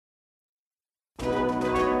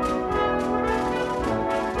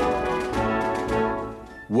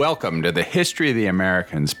Welcome to the History of the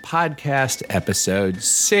Americans podcast, episode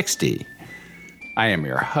 60. I am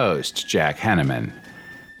your host, Jack Henneman,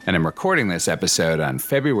 and I'm recording this episode on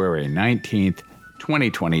February 19th,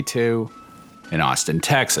 2022, in Austin,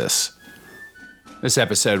 Texas. This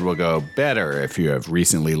episode will go better if you have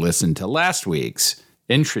recently listened to last week's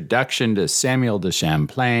Introduction to Samuel de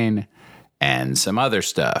Champlain and some other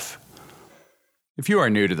stuff. If you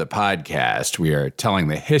are new to the podcast, we are telling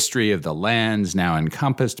the history of the lands now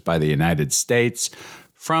encompassed by the United States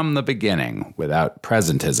from the beginning without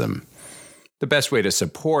presentism. The best way to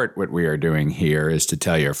support what we are doing here is to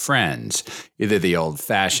tell your friends, either the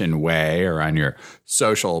old-fashioned way or on your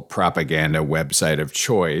social propaganda website of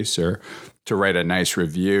choice, or to write a nice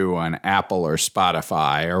review on Apple or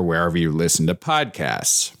Spotify or wherever you listen to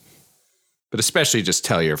podcasts. But especially just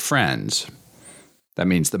tell your friends. That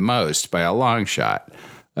means the most by a long shot,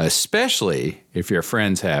 especially if your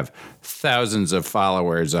friends have thousands of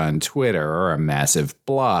followers on Twitter or a massive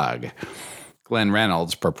blog. Glenn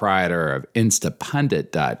Reynolds, proprietor of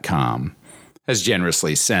Instapundit.com, has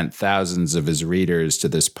generously sent thousands of his readers to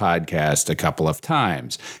this podcast a couple of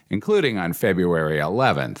times, including on February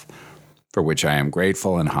 11th, for which I am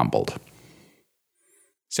grateful and humbled.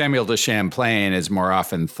 Samuel de Champlain is more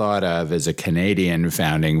often thought of as a Canadian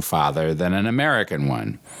founding father than an American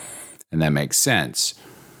one, and that makes sense.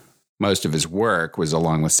 Most of his work was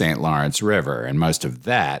along the St. Lawrence River, and most of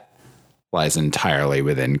that lies entirely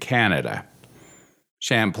within Canada.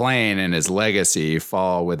 Champlain and his legacy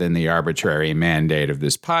fall within the arbitrary mandate of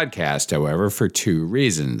this podcast, however, for two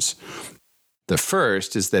reasons. The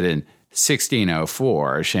first is that in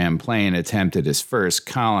 1604, Champlain attempted his first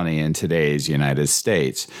colony in today's United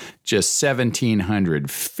States, just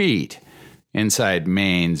 1,700 feet inside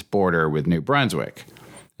Maine's border with New Brunswick.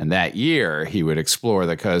 And that year, he would explore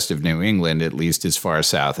the coast of New England at least as far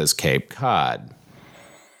south as Cape Cod.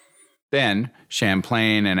 Then,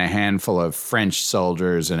 Champlain and a handful of French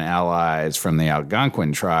soldiers and allies from the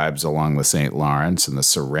Algonquin tribes along the St. Lawrence and the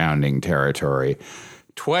surrounding territory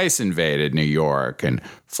twice invaded New York and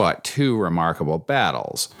fought two remarkable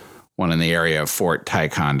battles, one in the area of Fort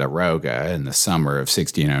Ticonderoga in the summer of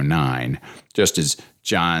 1609, just as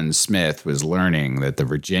John Smith was learning that the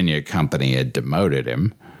Virginia Company had demoted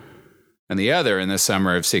him, and the other in the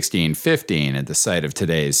summer of 1615 at the site of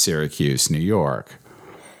today's Syracuse, New York.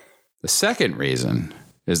 The second reason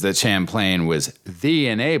is that Champlain was the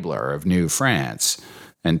enabler of New France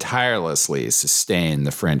and tirelessly sustained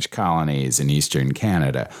the French colonies in eastern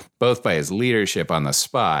Canada, both by his leadership on the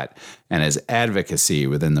spot and his advocacy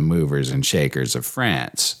within the movers and shakers of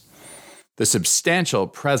France. The substantial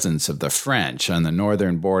presence of the French on the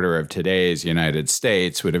northern border of today's United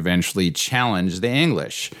States would eventually challenge the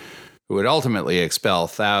English, who would ultimately expel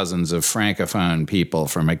thousands of Francophone people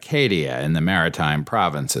from Acadia in the maritime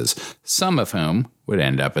provinces, some of whom would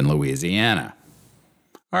end up in Louisiana.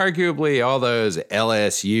 Arguably, all those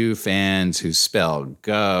LSU fans who spell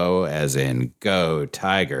go as in go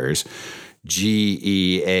Tigers, Geaux,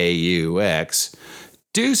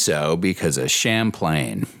 do so because of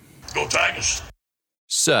Champlain. Go Tigers!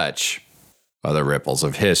 Such are the ripples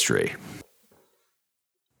of history.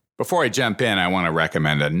 Before I jump in, I want to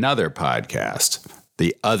recommend another podcast,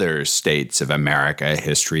 the Other States of America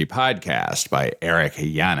History Podcast by Eric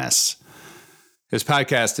Yanis. His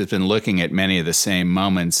podcast has been looking at many of the same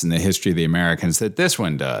moments in the history of the Americans that this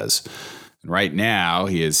one does. And right now,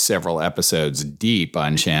 he is several episodes deep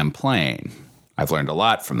on Champlain. I've learned a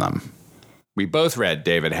lot from them. We both read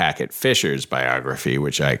David Hackett Fisher's biography,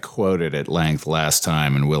 which I quoted at length last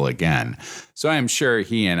time and will again, so I am sure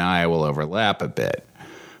he and I will overlap a bit.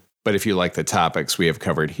 But if you like the topics we have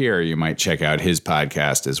covered here, you might check out his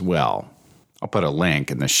podcast as well. I'll put a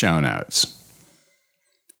link in the show notes.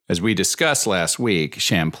 As we discussed last week,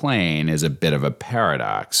 Champlain is a bit of a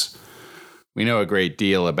paradox. We know a great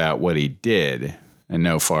deal about what he did, and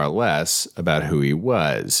know far less about who he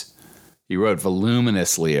was. He wrote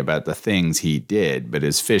voluminously about the things he did, but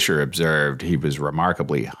as Fisher observed, he was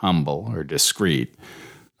remarkably humble or discreet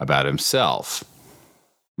about himself.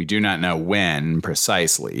 We do not know when,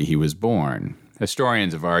 precisely, he was born.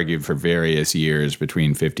 Historians have argued for various years between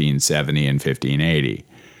 1570 and 1580.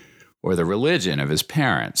 Or the religion of his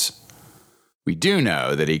parents. We do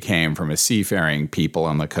know that he came from a seafaring people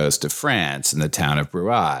on the coast of France in the town of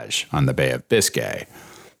Brouage on the Bay of Biscay,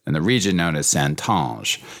 and the region known as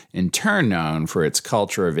Saintonge, in turn known for its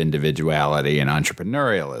culture of individuality and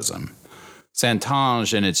entrepreneurialism.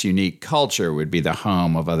 Saintonge and its unique culture would be the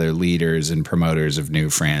home of other leaders and promoters of New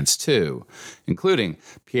France too, including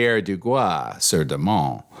Pierre Duguay, Sieur de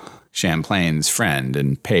Monts, Champlain's friend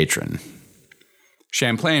and patron.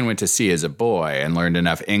 Champlain went to sea as a boy and learned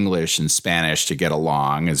enough English and Spanish to get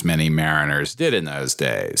along, as many mariners did in those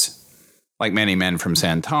days. Like many men from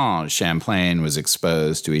Saintonge, Champlain was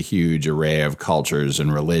exposed to a huge array of cultures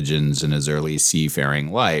and religions in his early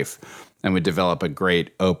seafaring life, and would develop a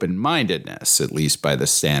great open-mindedness, at least by the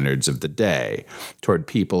standards of the day, toward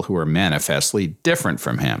people who were manifestly different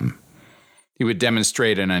from him. He would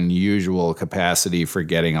demonstrate an unusual capacity for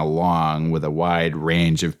getting along with a wide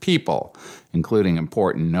range of people, including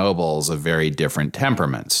important nobles of very different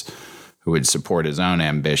temperaments, who would support his own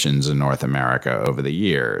ambitions in North America over the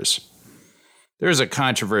years. There is a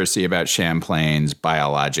controversy about Champlain's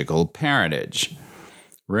biological parentage.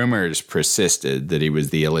 Rumors persisted that he was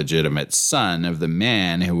the illegitimate son of the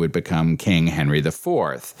man who would become King Henry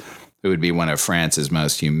IV, who would be one of France's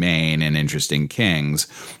most humane and interesting kings,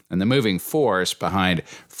 and the moving force behind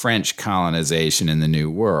French colonization in the New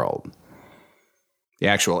World. The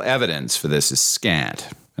actual evidence for this is scant,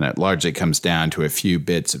 and it largely comes down to a few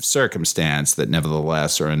bits of circumstance that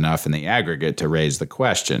nevertheless are enough in the aggregate to raise the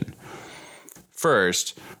question.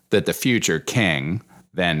 First, that the future king,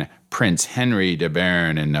 then Prince Henry de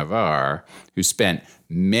Béarn and Navarre, who spent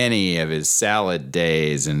many of his salad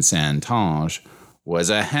days in Saintonge, was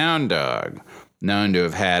a hound dog, known to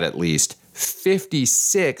have had at least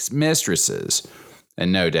 56 mistresses,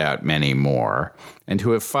 and no doubt many more, and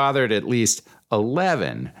to have fathered at least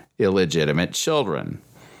 11 illegitimate children.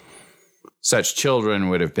 Such children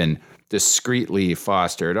would have been discreetly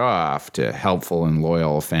fostered off to helpful and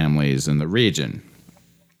loyal families in the region.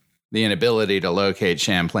 The inability to locate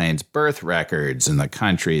Champlain's birth records in the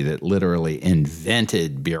country that literally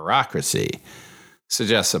invented bureaucracy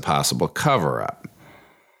suggests a possible cover-up.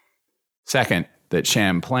 Second, that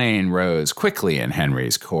Champlain rose quickly in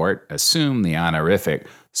Henry's court, assumed the honorific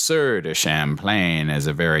Sieur de Champlain as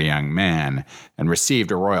a very young man, and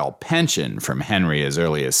received a royal pension from Henry as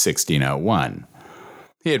early as 1601.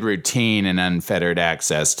 He had routine and unfettered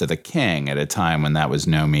access to the king at a time when that was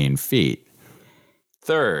no mean feat.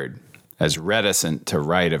 Third, as reticent to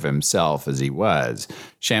write of himself as he was,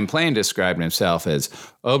 Champlain described himself as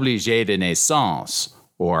obligé de naissance,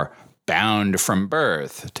 or bound from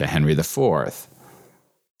birth, to Henry IV.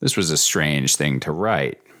 This was a strange thing to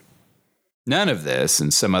write. None of this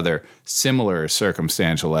and some other similar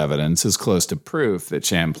circumstantial evidence is close to proof that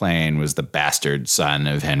Champlain was the bastard son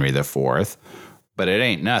of Henry IV, but it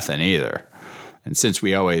ain't nothing either. And since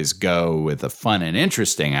we always go with the fun and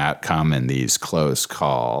interesting outcome in these close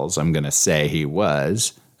calls, I'm going to say he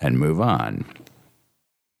was and move on.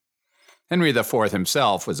 Henry IV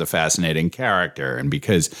himself was a fascinating character, and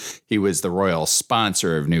because he was the royal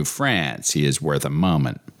sponsor of New France, he is worth a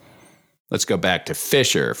moment. Let's go back to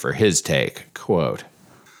Fisher for his take. Quote,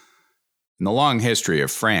 "In the long history of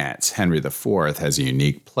France, Henry IV has a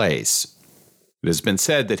unique place. It has been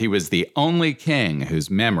said that he was the only king whose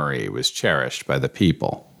memory was cherished by the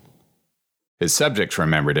people. His subjects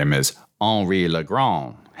remembered him as Henri le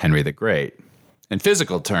Grand, Henry the Great. In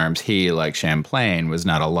physical terms, he, like Champlain, was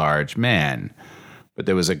not a large man, but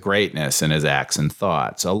there was a greatness in his acts and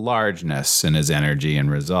thoughts, a largeness in his energy and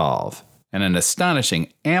resolve, and an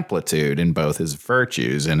astonishing amplitude in both his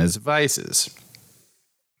virtues and his vices.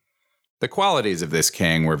 The qualities of this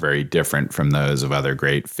king were very different from those of other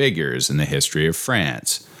great figures in the history of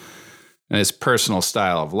France. In his personal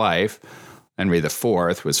style of life, Henry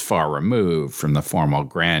IV was far removed from the formal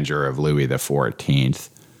grandeur of Louis XIV,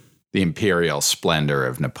 the imperial splendor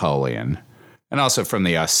of Napoleon, and also from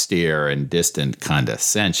the austere and distant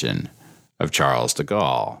condescension of Charles de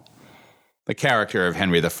Gaulle. The character of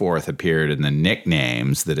Henry IV appeared in the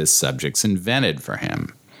nicknames that his subjects invented for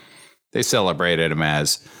him. They celebrated him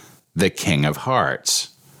as the King of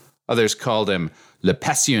Hearts. Others called him Le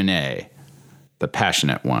Passionné, the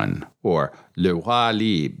passionate one, or Le Roi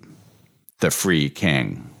Libre, the free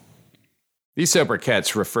king. These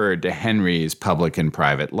sobriquets referred to Henry's public and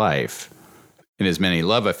private life. In his many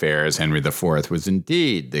love affairs, Henry IV was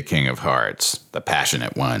indeed the King of Hearts, the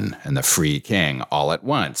passionate one, and the free king all at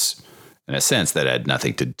once, in a sense that had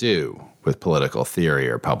nothing to do with political theory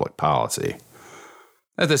or public policy.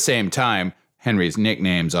 At the same time, Henry's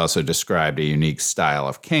nicknames also described a unique style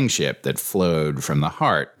of kingship that flowed from the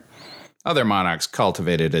heart. Other monarchs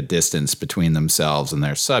cultivated a distance between themselves and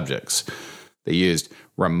their subjects. They used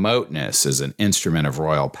remoteness as an instrument of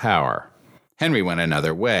royal power. Henry went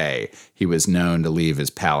another way. He was known to leave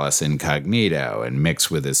his palace incognito and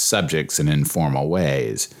mix with his subjects in informal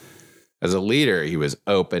ways. As a leader, he was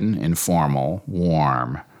open, informal,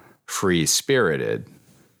 warm, free-spirited,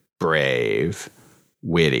 brave,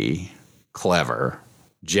 witty, clever,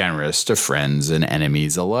 generous to friends and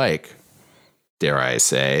enemies alike. dare I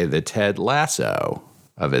say, the Ted Lasso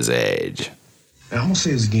of his age. And I'm going to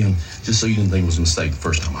say this again, just so you didn't think it was a mistake the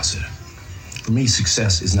first time I said it. For me,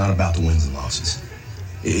 success is not about the wins and losses.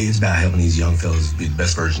 It's about helping these young fellas be the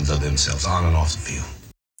best versions of themselves on and off the field.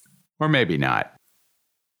 Or maybe not.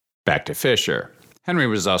 Back to Fisher. Henry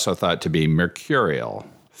was also thought to be mercurial,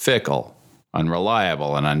 fickle,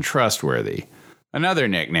 unreliable, and untrustworthy. Another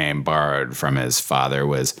nickname borrowed from his father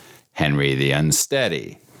was Henry the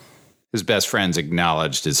Unsteady. His best friends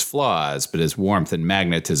acknowledged his flaws, but his warmth and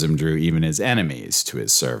magnetism drew even his enemies to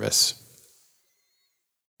his service.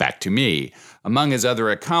 Back to me. Among his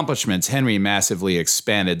other accomplishments, Henry massively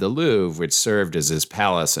expanded the Louvre, which served as his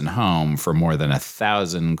palace and home for more than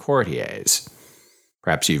 1,000 courtiers.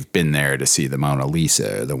 Perhaps you've been there to see the Mona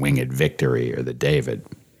Lisa, or the Winged Victory, or the David.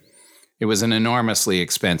 It was an enormously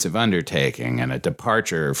expensive undertaking and a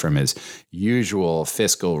departure from his usual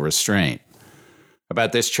fiscal restraint.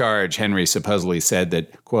 About this charge, Henry supposedly said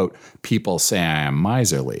that, quote, "People say I am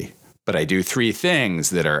miserly, but I do 3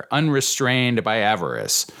 things that are unrestrained by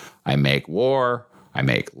avarice. I make war, I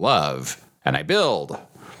make love, and I build.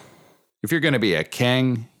 If you're going to be a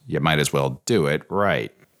king, you might as well do it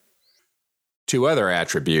right." 2 other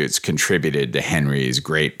attributes contributed to Henry's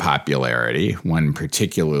great popularity, one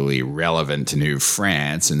particularly relevant to New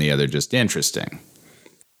France and the other just interesting.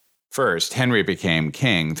 First, Henry became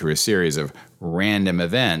king through a series of random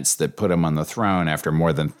events that put him on the throne after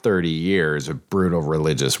more than 30 years of brutal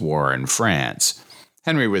religious war in France.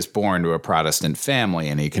 Henry was born to a Protestant family,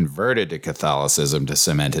 and he converted to Catholicism to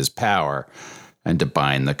cement his power and to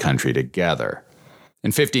bind the country together.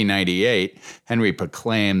 In 1598, Henry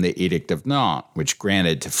proclaimed the Edict of Nantes, which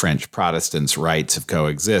granted to French Protestants rights of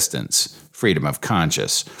coexistence, freedom of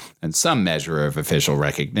conscience, and some measure of official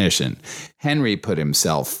recognition. Henry put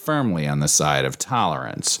himself firmly on the side of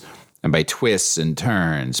tolerance, and by twists and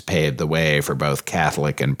turns paved the way for both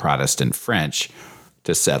Catholic and Protestant French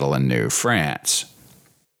to settle in New France.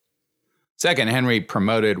 Second, Henry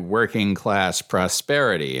promoted working-class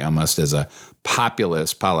prosperity, almost as a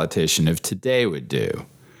populist politician of today would do.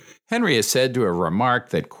 Henry is said to have remarked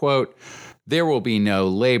that, quote, "There will be no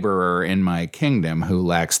laborer in my kingdom who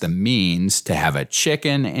lacks the means to have a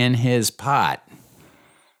chicken in his pot."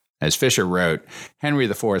 As Fisher wrote, Henry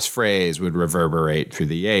IV's phrase would reverberate through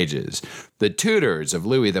the ages. The tutors of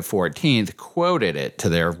Louis XIV quoted it to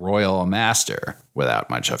their royal master without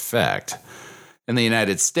much effect. In the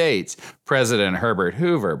United States, President Herbert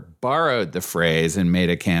Hoover borrowed the phrase and made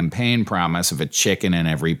a campaign promise of a chicken in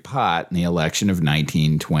every pot in the election of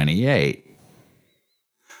 1928.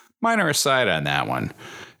 Minor aside on that one.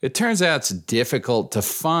 It turns out it's difficult to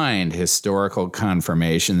find historical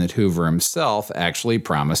confirmation that Hoover himself actually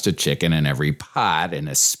promised a chicken in every pot in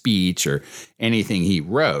a speech or anything he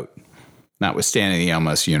wrote, notwithstanding the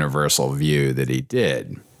almost universal view that he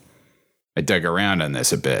did. I dug around on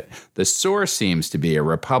this a bit. The source seems to be a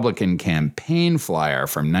Republican campaign flyer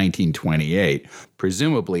from 1928,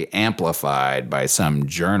 presumably amplified by some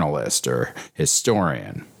journalist or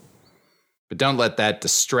historian. But don't let that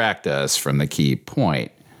distract us from the key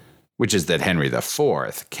point, which is that Henry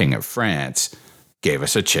IV, King of France, gave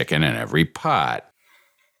us a chicken in every pot.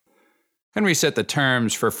 Henry set the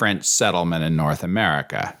terms for French settlement in North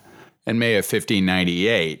America. In May of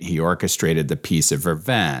 1598, he orchestrated the Peace of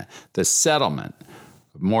Vervins, the settlement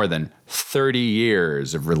of more than 30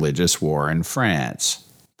 years of religious war in France.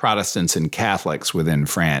 Protestants and Catholics within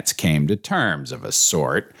France came to terms of a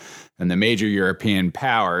sort, and the major European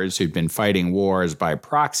powers who'd been fighting wars by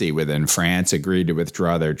proxy within France agreed to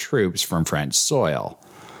withdraw their troops from French soil.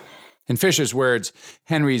 In Fisher's words,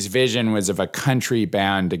 Henry's vision was of a country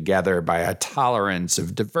bound together by a tolerance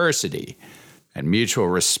of diversity and mutual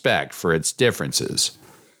respect for its differences.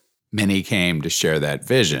 Many came to share that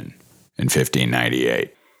vision in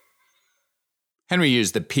 1598. Henry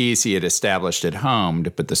used the peace he had established at home to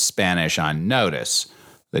put the Spanish on notice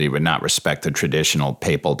that he would not respect the traditional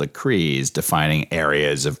papal decrees defining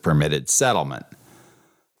areas of permitted settlement.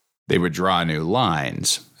 They would draw new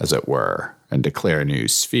lines, as it were, and declare new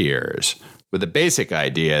spheres, with the basic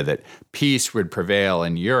idea that peace would prevail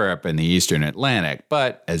in Europe and the Eastern Atlantic,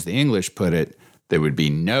 but, as the English put it, there would be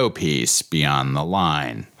no peace beyond the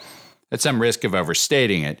line. At some risk of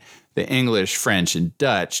overstating it, the English, French, and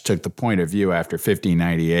Dutch took the point of view after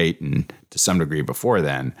 1598, and to some degree before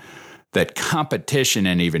then, that competition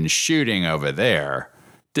and even shooting over there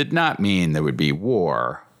did not mean there would be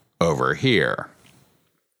war over here.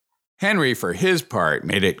 Henry, for his part,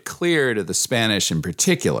 made it clear to the Spanish in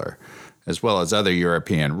particular as well as other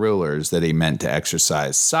European rulers, that he meant to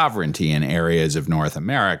exercise sovereignty in areas of North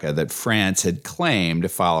America that France had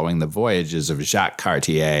claimed following the voyages of Jacques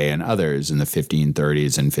Cartier and others in the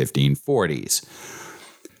 1530s and 1540s.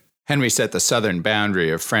 Henry set the southern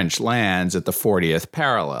boundary of French lands at the 40th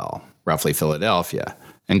parallel, roughly Philadelphia,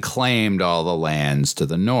 and claimed all the lands to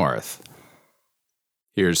the north.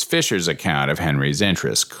 Here's Fisher's account of Henry's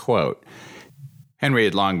interest, quote, Henry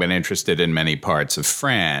had long been interested in many parts of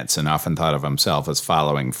France and often thought of himself as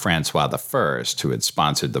following Francois I, who had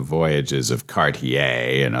sponsored the voyages of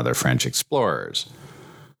Cartier and other French explorers.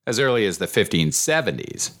 As early as the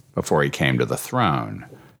 1570s, before he came to the throne,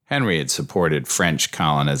 Henry had supported French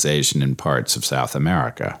colonization in parts of South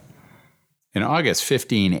America. In August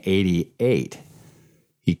 1588,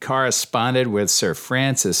 he corresponded with Sir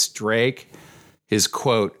Francis Drake, his,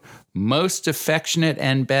 quote, most affectionate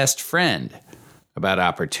and best friend, about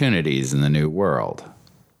opportunities in the New World.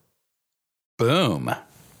 Boom.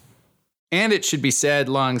 And it should be said,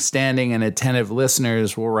 long-standing and attentive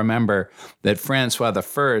listeners will remember that Francois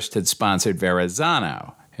I had sponsored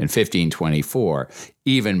Verrazano in 1524,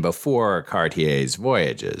 even before Cartier's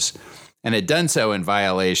voyages, and had done so in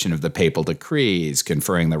violation of the papal decrees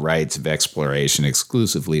conferring the rights of exploration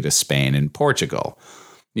exclusively to Spain and Portugal.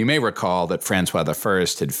 You may recall that Francois I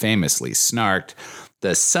had famously snarked,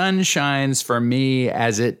 "The sun shines for me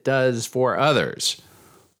as it does for others.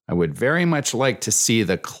 I would very much like to see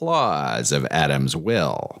the clause of Adam's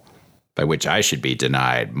will, by which I should be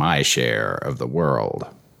denied my share of the world."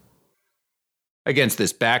 Against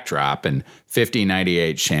this backdrop, in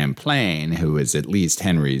 1598, Champlain, who was at least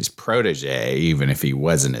Henry's protege, even if he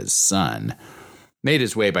wasn't his son, made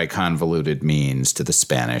his way by convoluted means to the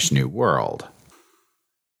Spanish New World.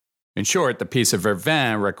 In short, the Peace of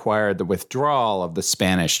Vervins required the withdrawal of the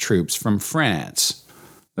Spanish troops from France.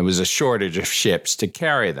 There was a shortage of ships to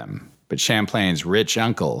carry them, but Champlain's rich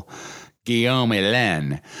uncle, Guillaume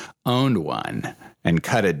Hélène, owned one and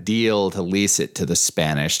cut a deal to lease it to the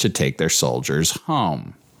Spanish to take their soldiers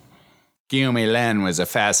home. Guillaume Hélène was a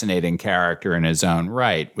fascinating character in his own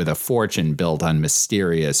right, with a fortune built on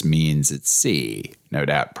mysterious means at sea, no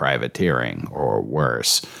doubt privateering, or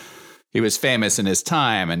worse. He was famous in his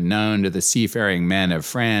time and known to the seafaring men of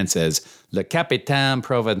France as Le Capitaine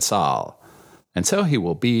Provençal, and so he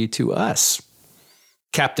will be to us.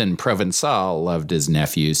 Captain Provençal loved his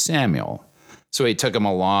nephew Samuel, so he took him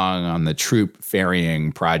along on the troop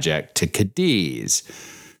ferrying project to Cadiz.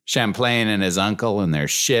 Champlain and his uncle and their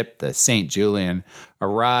ship, the St. Julien,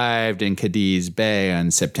 arrived in Cadiz Bay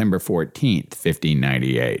on September 14th,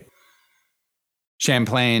 1598.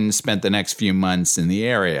 Champlain spent the next few months in the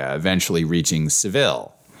area, eventually reaching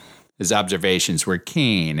Seville. His observations were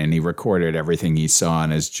keen, and he recorded everything he saw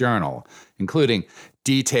in his journal, including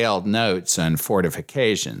detailed notes on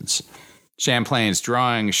fortifications. Champlain's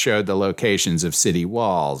drawings showed the locations of city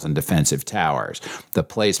walls and defensive towers, the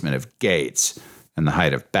placement of gates, and the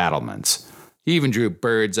height of battlements. He even drew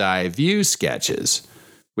bird's-eye view sketches,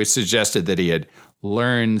 which suggested that he had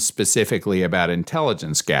learned specifically about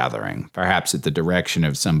intelligence gathering, perhaps at the direction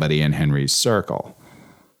of somebody in Henry's circle.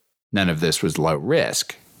 None of this was low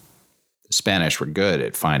risk. The Spanish were good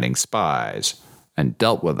at finding spies and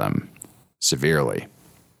dealt with them severely.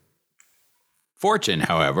 Fortune,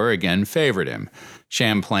 however, again favored him.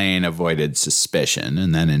 Champlain avoided suspicion,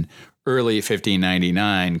 and then in early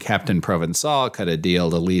 1599, Captain Provençal cut a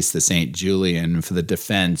deal to lease the St. Julien for the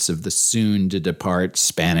defense of the soon-to-depart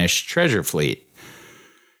Spanish treasure fleet.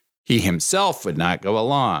 He himself would not go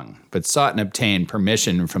along, but sought and obtained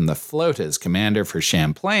permission from the flota's commander for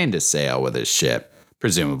Champlain to sail with his ship,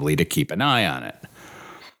 presumably to keep an eye on it.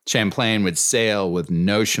 Champlain would sail with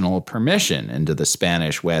notional permission into the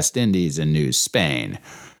Spanish West Indies and New Spain,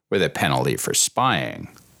 where the penalty for spying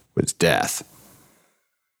was death.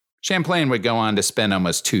 Champlain would go on to spend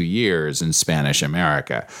almost 2 years in Spanish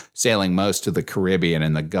America, sailing most of the Caribbean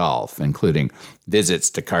and the Gulf, including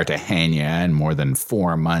visits to Cartagena and more than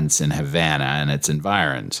 4 months in Havana and its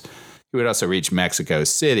environs. He would also reach Mexico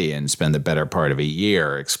City and spend the better part of a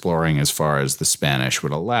year exploring as far as the Spanish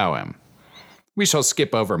would allow him. We shall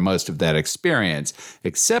skip over most of that experience,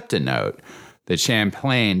 except to note that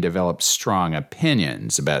Champlain developed strong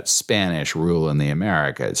opinions about Spanish rule in the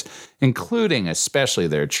Americas, including especially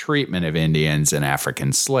their treatment of Indians and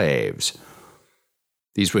African slaves.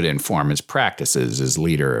 These would inform his practices as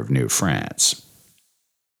leader of New France.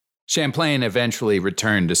 Champlain eventually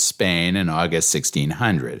returned to Spain in August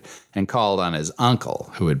 1600 and called on his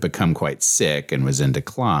uncle, who had become quite sick and was in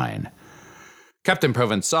decline. Captain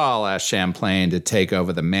Provençal asked Champlain to take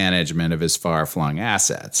over the management of his far-flung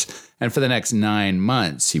assets, and for the next 9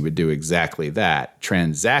 months he would do exactly that,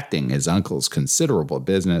 transacting his uncle's considerable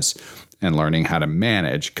business and learning how to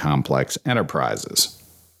manage complex enterprises.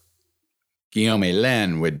 Guillaume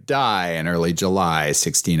Hélène would die in early July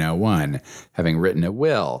 1601, having written a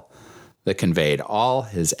will that conveyed all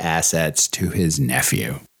his assets to his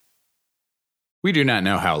nephew. We do not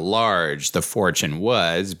know how large the fortune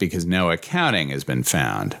was because no accounting has been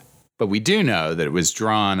found, but we do know that it was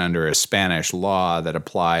drawn under a Spanish law that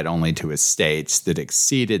applied only to estates that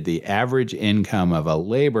exceeded the average income of a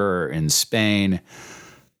laborer in Spain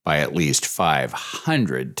by at least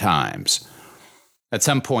 500 times. At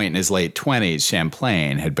some point in his late 20s,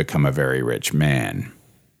 Champlain had become a very rich man.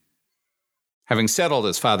 Having settled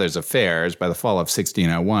his father's affairs, by the fall of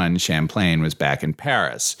 1601, Champlain was back in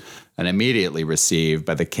Paris and immediately received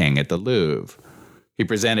by the king at the Louvre. He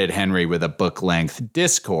presented Henry with a book-length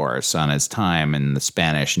discourse on his time in the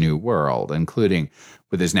Spanish New World, including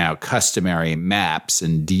with his now customary maps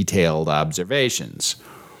and detailed observations.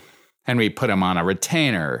 Henry put him on a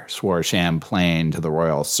retainer, swore Champlain to the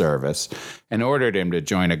royal service, and ordered him to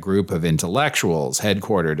join a group of intellectuals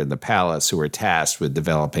headquartered in the palace who were tasked with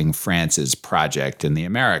developing France's project in the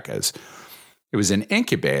Americas. It was an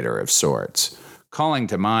incubator of sorts, calling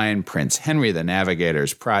to mind Prince Henry the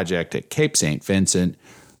Navigator's project at Cape St. Vincent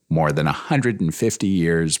more than 150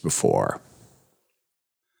 years before.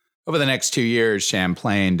 Over the next 2 years,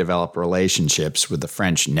 Champlain developed relationships with the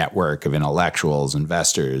French network of intellectuals,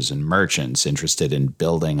 investors, and merchants interested in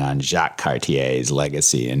building on Jacques Cartier's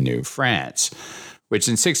legacy in New France, which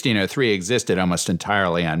in 1603 existed almost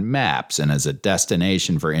entirely on maps and as a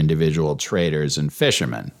destination for individual traders and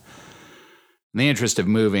fishermen. In the interest of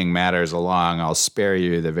moving matters along, I'll spare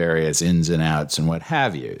you the various ins and outs and what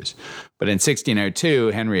have yous. But in 1602,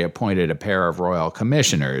 Henry appointed a pair of royal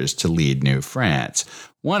commissioners to lead New France.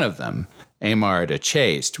 One of them, Aymar de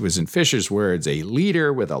Chaste, was in Fisher's words a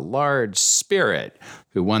leader with a large spirit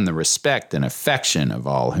who won the respect and affection of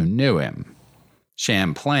all who knew him.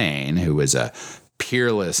 Champlain, who was a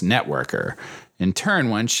peerless networker, in turn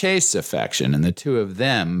won Chaste's affection, and the two of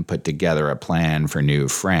them put together a plan for New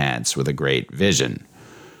France with a great vision.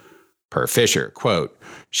 Per Fisher, quote,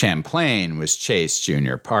 Champlain was Chaste's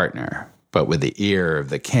junior partner, but with the ear of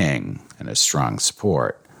the king and a strong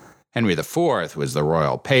support. Henry IV was the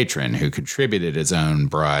royal patron who contributed his own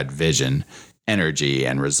broad vision, energy,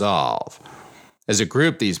 and resolve. As a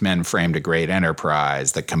group, these men framed a great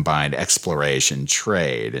enterprise that combined exploration,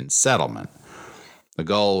 trade, and settlement. The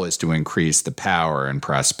goal was to increase the power and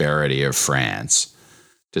prosperity of France,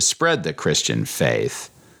 to spread the Christian faith,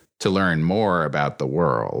 to learn more about the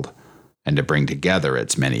world, and to bring together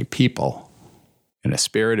its many people in a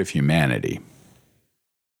spirit of humanity.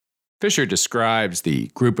 Fisher describes the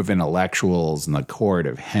group of intellectuals in the court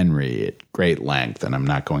of Henry at great length, and I'm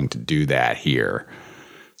not going to do that here.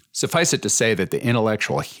 Suffice it to say that the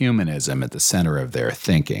intellectual humanism at the center of their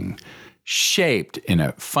thinking shaped in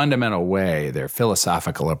a fundamental way their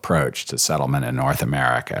philosophical approach to settlement in North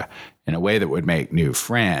America in a way that would make New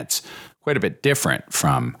France quite a bit different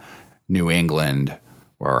from New England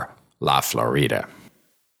or La Florida.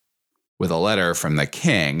 With a letter from the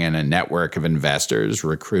king and a network of investors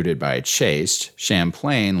recruited by Chaste,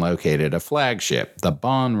 Champlain located a flagship, the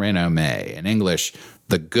Bon Renommée, in English,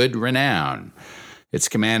 the Good Renown. Its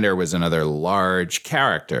commander was another large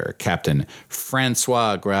character, Captain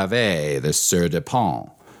François Gravé, the Sieur de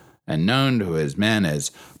Pont, and known to his men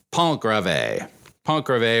as Pont Gravé. Pont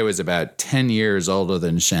Gravé was about 10 years older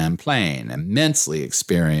than Champlain, immensely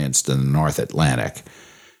experienced in the North Atlantic,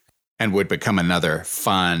 and would become another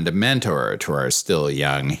fond mentor to our still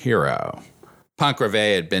young hero. Pont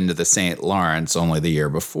Gravé had been to the St. Lawrence only the year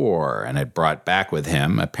before and had brought back with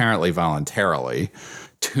him, apparently voluntarily,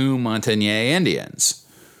 2 Montagnais Indians.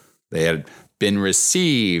 They had been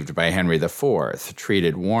received by Henry IV,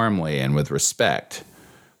 treated warmly and with respect,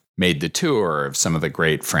 made the tour of some of the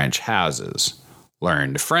great French houses,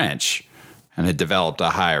 learned French, and had developed a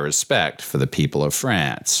high respect for the people of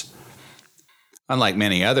France. Unlike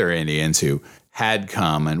many other Indians who had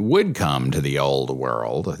come and would come to the Old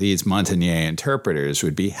World, these Montagnais interpreters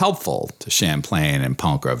would be helpful to Champlain and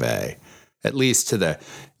Pont Gravé, at least to the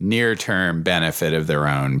near-term benefit of their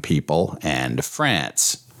own people and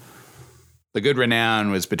France. The Good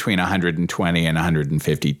Renown was between 120 and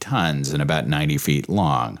 150 tons and about 90 feet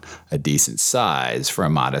long, a decent size for a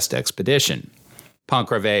modest expedition. Pont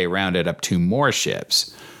Gravé rounded up 2 more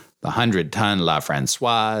ships, the 100-ton La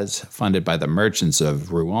Françoise, funded by the merchants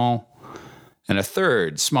of Rouen, and a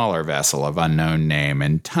third, smaller vessel of unknown name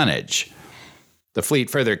and tonnage. The fleet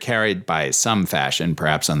further carried by some fashion,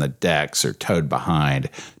 perhaps on the decks or towed behind,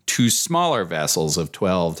 2 smaller vessels of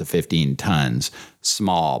 12 to 15 tons,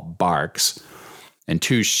 small barks, and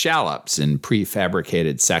 2 shallops in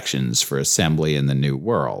prefabricated sections for assembly in the New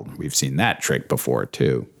World. We've seen that trick before,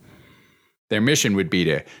 too. Their mission would be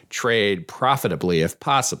to trade profitably if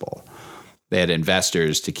possible. They had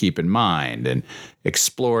investors to keep in mind and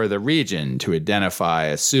explore the region to identify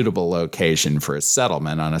a suitable location for a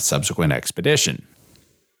settlement on a subsequent expedition.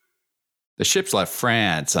 The ships left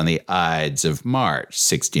France on the Ides of March,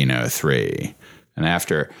 1603, and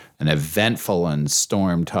after an eventful and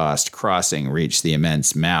storm-tossed crossing reached the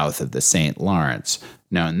immense mouth of the St. Lawrence,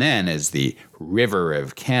 known then as the River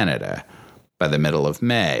of Canada, by the middle of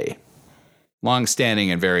May.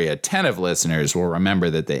 Long-standing and very attentive listeners will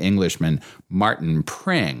remember that the Englishman Martin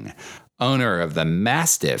Pring, owner of the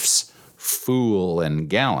Mastiffs Fool and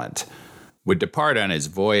Gallant, would depart on his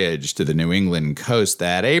voyage to the New England coast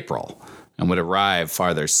that April and would arrive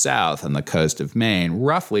farther south on the coast of Maine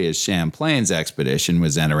roughly as Champlain's expedition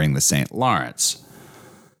was entering the St. Lawrence.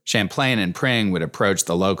 Champlain and Pring would approach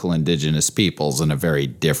the local indigenous peoples in a very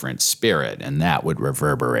different spirit, and that would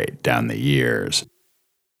reverberate down the years.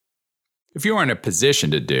 If you are in a position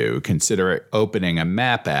to do, consider opening a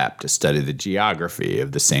map app to study the geography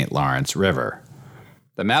of the St. Lawrence River.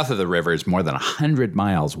 The mouth of the river is more than 100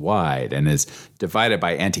 miles wide and is divided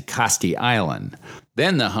by Anticosti Island,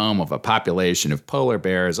 then the home of a population of polar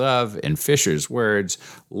bears of, in Fisher's words,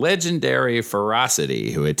 legendary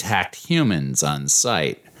ferocity who attacked humans on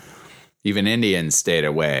sight. Even Indians stayed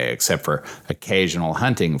away, except for occasional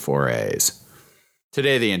hunting forays.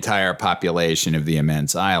 Today, the entire population of the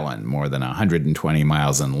immense island, more than 120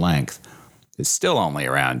 miles in length, is still only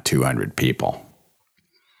around 200 people.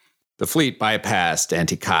 The fleet bypassed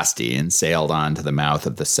Anticosti and sailed on to the mouth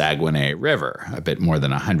of the Saguenay River, a bit more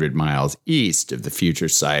than 100 miles east of the future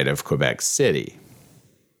site of Quebec City.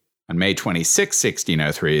 On May 26,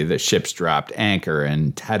 1603, the ships dropped anchor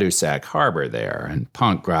in Tadoussac Harbor there, and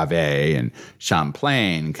Pontgravé and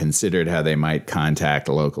Champlain considered how they might contact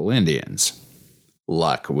local Indians.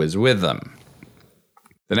 Luck was with them.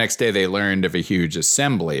 The next day they learned of a huge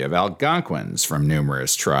assembly of Algonquins from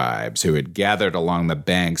numerous tribes who had gathered along the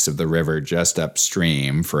banks of the river just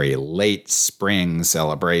upstream for a late spring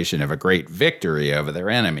celebration of a great victory over their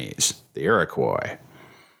enemies, the Iroquois.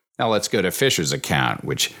 Now let's go to Fisher's account,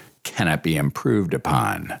 which cannot be improved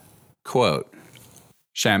upon. Quote,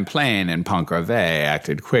 Champlain and Pontgravé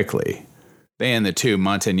acted quickly. They and the 2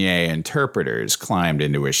 Montagnais interpreters climbed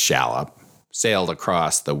into a shallop, sailed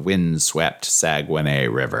across the wind-swept Saguenay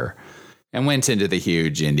River, and went into the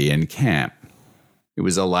huge Indian camp. It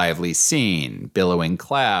was a lively scene, billowing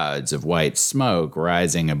clouds of white smoke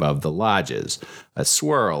rising above the lodges, a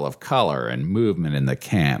swirl of color and movement in the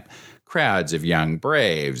camp, crowds of young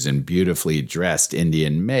braves and beautifully dressed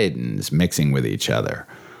Indian maidens mixing with each other,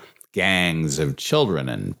 gangs of children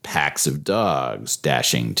and packs of dogs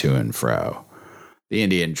dashing to and fro. The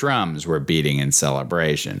Indian drums were beating in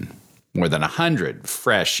celebration. More than 100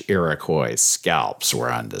 fresh Iroquois scalps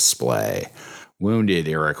were on display. Wounded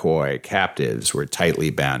Iroquois captives were tightly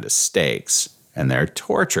bound to stakes, and their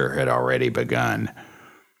torture had already begun.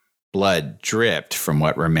 Blood dripped from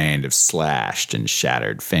what remained of slashed and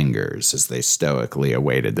shattered fingers as they stoically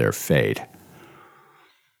awaited their fate.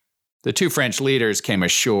 The 2 French leaders came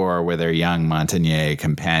ashore with their young Montagnais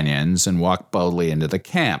companions and walked boldly into the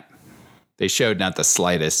camp. They showed not the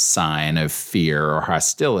slightest sign of fear or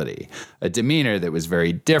hostility, a demeanor that was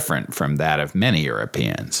very different from that of many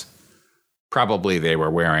Europeans. Probably they were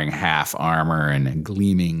wearing half armor and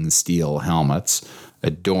gleaming steel helmets,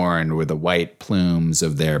 adorned with the white plumes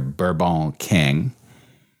of their Bourbon king,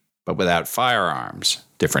 but without firearms,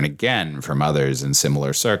 different again from others in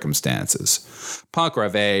similar circumstances.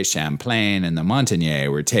 Pontgravé, Champlain, and the Montagnais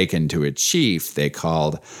were taken to a chief they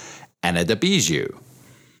called Anna de Bijou.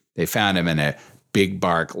 They found him in a big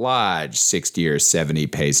bark lodge 60 or 70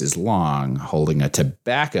 paces long, holding a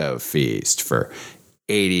tobacco feast for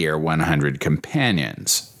 80 or 100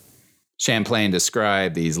 companions. Champlain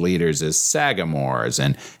described these leaders as sagamores,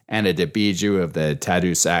 and Anna de Bijou of the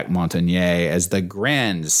Tadoussac Montagnais as the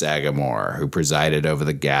Grand Sagamore, who presided over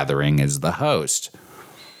the gathering as the host.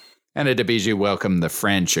 Anna de Bijou welcomed the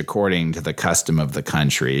French according to the custom of the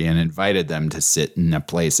country and invited them to sit in a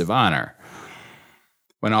place of honor.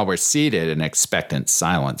 When all were seated, an expectant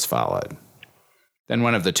silence followed. Then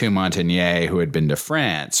one of the 2 Montagnais who had been to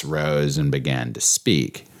France rose and began to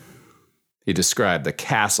speak. He described the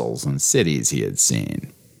castles and cities he had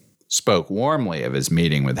seen, spoke warmly of his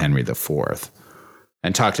meeting with Henry IV,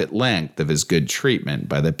 and talked at length of his good treatment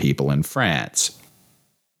by the people in France.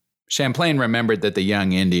 Champlain remembered that the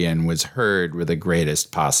young Indian was heard with the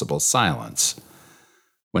greatest possible silence.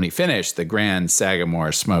 When he finished, the grand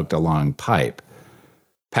Sagamore smoked a long pipe,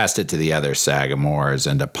 passed it to the other Sagamores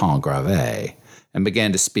and to Pont Gravé, and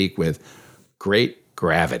began to speak with great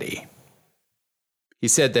gravity. He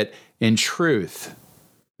said that, in truth,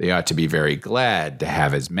 they ought to be very glad to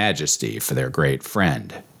have His Majesty for their great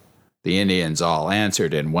friend. The Indians all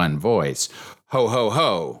answered in one voice, "Ho, ho,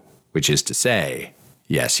 ho," which is to say,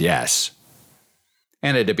 "Yes, yes."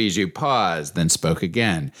 Anna de Bijou paused, then spoke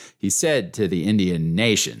again. He said to the Indian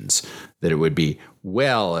nations that it would be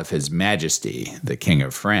well if His Majesty, the King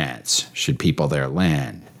of France, should people their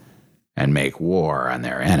land and make war on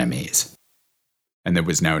their enemies. And there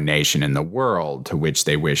was no nation in the world to which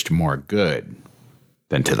they wished more good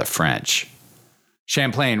than to the French.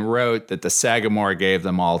 Champlain wrote that the Sagamore gave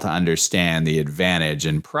them all to understand the advantage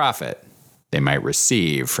and profit they might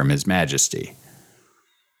receive from His Majesty.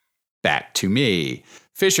 Back to me.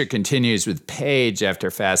 Fisher continues with page after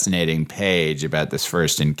fascinating page about this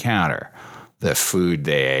first encounter. The food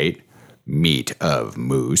they ate, meat of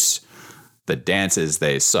moose, the dances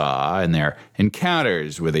they saw, and their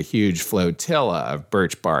encounters with a huge flotilla of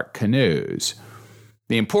birch bark canoes.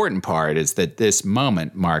 The important part is that this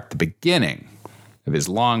moment marked the beginning of his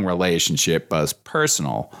long relationship, both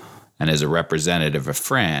personal and as a representative of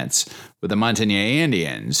France, with the Montagnais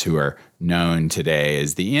Indians, who are known today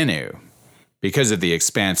as the Innu. Because of the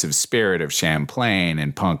expansive spirit of Champlain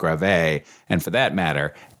and Pont Gravé, and for that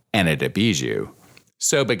matter, Anna de Bijou,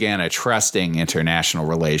 so began a trusting international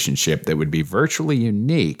relationship that would be virtually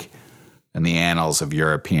unique in the annals of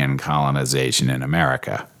European colonization in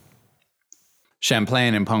America.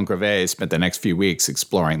 Champlain and Pont Gravé spent the next few weeks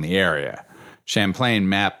exploring the area. Champlain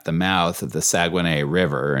mapped the mouth of the Saguenay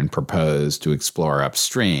River and proposed to explore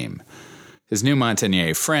upstream. His new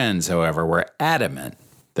Montagnais friends, however, were adamant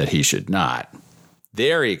that he should not.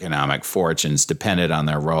 Their economic fortunes depended on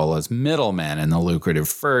their role as middlemen in the lucrative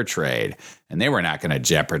fur trade, and they were not going to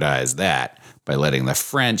jeopardize that by letting the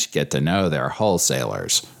French get to know their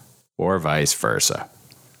wholesalers, or vice versa.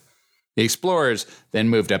 The explorers then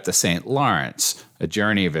moved up the St. Lawrence, a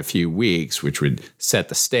journey of a few weeks which would set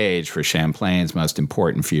the stage for Champlain's most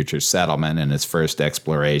important future settlement and his first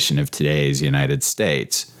exploration of today's United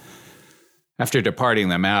States. After departing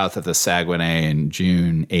the mouth of the Saguenay on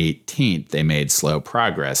June 18th, they made slow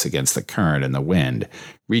progress against the current and the wind,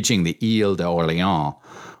 reaching the Ile d'Orléans,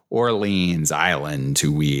 Orleans Island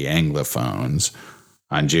to we Anglophones,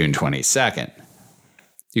 on June 22nd.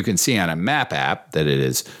 You can see on a map app that it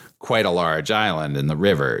is quite a large island in the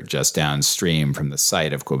river just downstream from the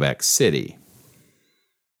site of Quebec City.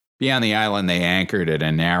 Beyond the island, they anchored at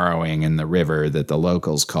a narrowing in the river that the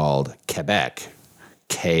locals called Quebec,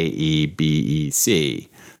 K-E-B-E-C,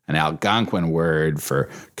 an Algonquin word for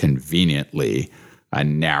conveniently a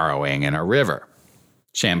narrowing in a river.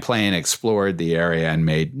 Champlain explored the area and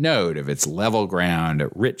made note of its level ground,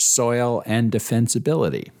 rich soil, and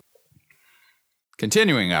defensibility.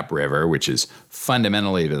 Continuing upriver, which is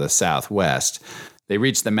fundamentally to the southwest, they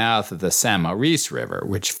reached the mouth of the Saint Maurice River,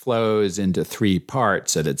 which flows into three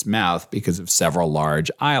parts at its mouth because of several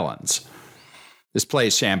large islands. This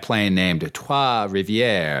place Champlain named Trois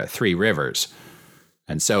Rivières, Three Rivers,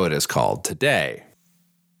 and so it is called today.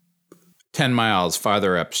 10 miles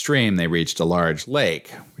farther upstream, they reached a large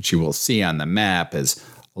lake, which you will see on the map as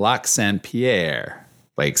Lac Saint-Pierre,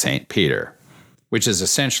 Lake St. Peter, which is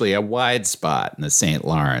essentially a wide spot in the St.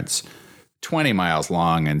 Lawrence, 20 miles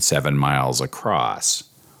long and 7 miles across.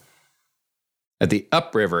 At the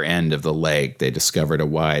upriver end of the lake, they discovered a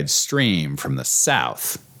wide stream from the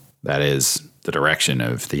south, that is, the direction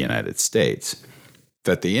of the United States,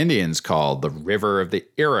 that the Indians called the River of the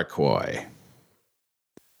Iroquois.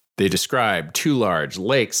 They described two large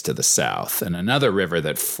lakes to the south and another river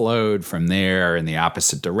that flowed from there in the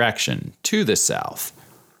opposite direction to the south.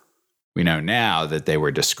 We know now that they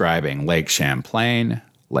were describing Lake Champlain,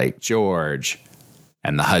 Lake George,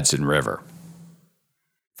 and the Hudson River.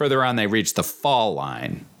 Further on, they reached the fall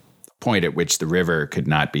line, the point at which the river could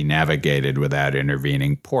not be navigated without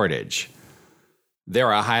intervening portage.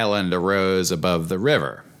 There a highland arose above the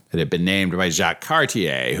river. It had been named by Jacques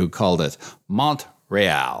Cartier, who called it Mont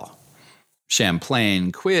Real.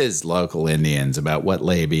 Champlain quizzed local Indians about what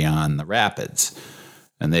lay beyond the rapids,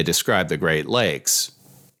 and they described the Great Lakes,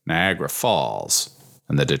 Niagara Falls,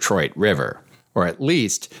 and the Detroit River, or at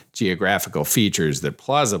least geographical features that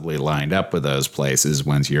plausibly lined up with those places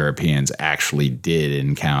once Europeans actually did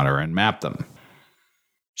encounter and map them.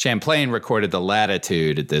 Champlain recorded the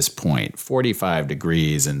latitude at this point, 45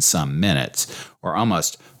 degrees in some minutes, or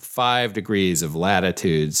almost 5 degrees of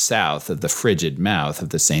latitude south of the frigid mouth of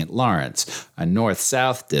the St. Lawrence, a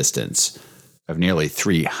north-south distance of nearly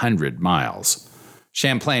 300 miles.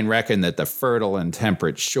 Champlain reckoned that the fertile and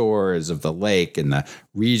temperate shores of the lake in the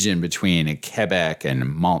region between Quebec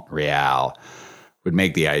and Montreal would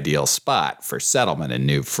make the ideal spot for settlement in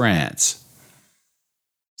New France.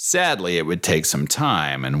 Sadly, it would take some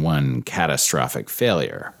time and one catastrophic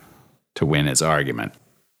failure to win his argument.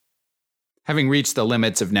 Having reached the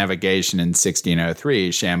limits of navigation in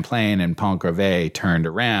 1603, Champlain and Pont Gravé turned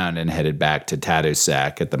around and headed back to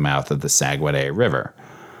Tadoussac at the mouth of the Saguenay River.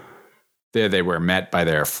 There they were met by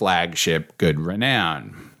their flagship Good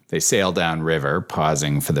Renown. They sailed downriver,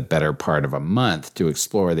 pausing for the better part of a month to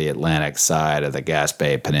explore the Atlantic side of the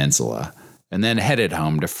Gaspé Peninsula, and then headed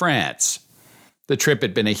home to France. The trip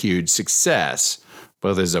had been a huge success,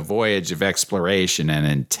 both as a voyage of exploration and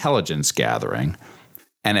intelligence gathering,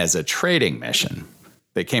 and as a trading mission.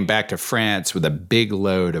 They came back to France with a big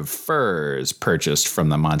load of furs purchased from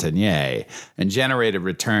the Montagnais and generated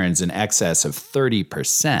returns in excess of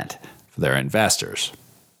 30% for their investors.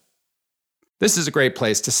 This is a great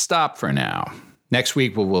place to stop for now. Next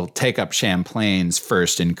week, we will take up Champlain's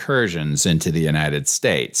first incursions into the United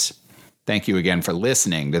States. Thank you again for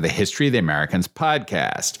listening to the History of the Americans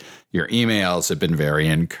podcast. Your emails have been very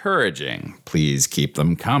encouraging. Please keep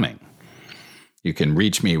them coming. You can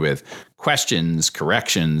reach me with questions,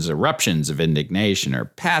 corrections, eruptions of indignation, or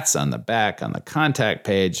pats on the back on the contact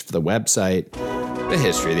page for the website,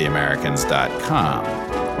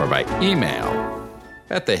 thehistoryoftheamericans.com, or by email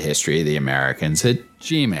at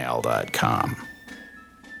thehistoryoftheamericans@gmail.com.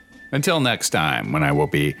 Until next time, when I will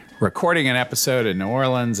be recording an episode in New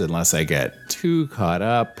Orleans unless I get too caught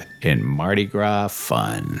up in Mardi Gras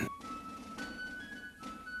fun.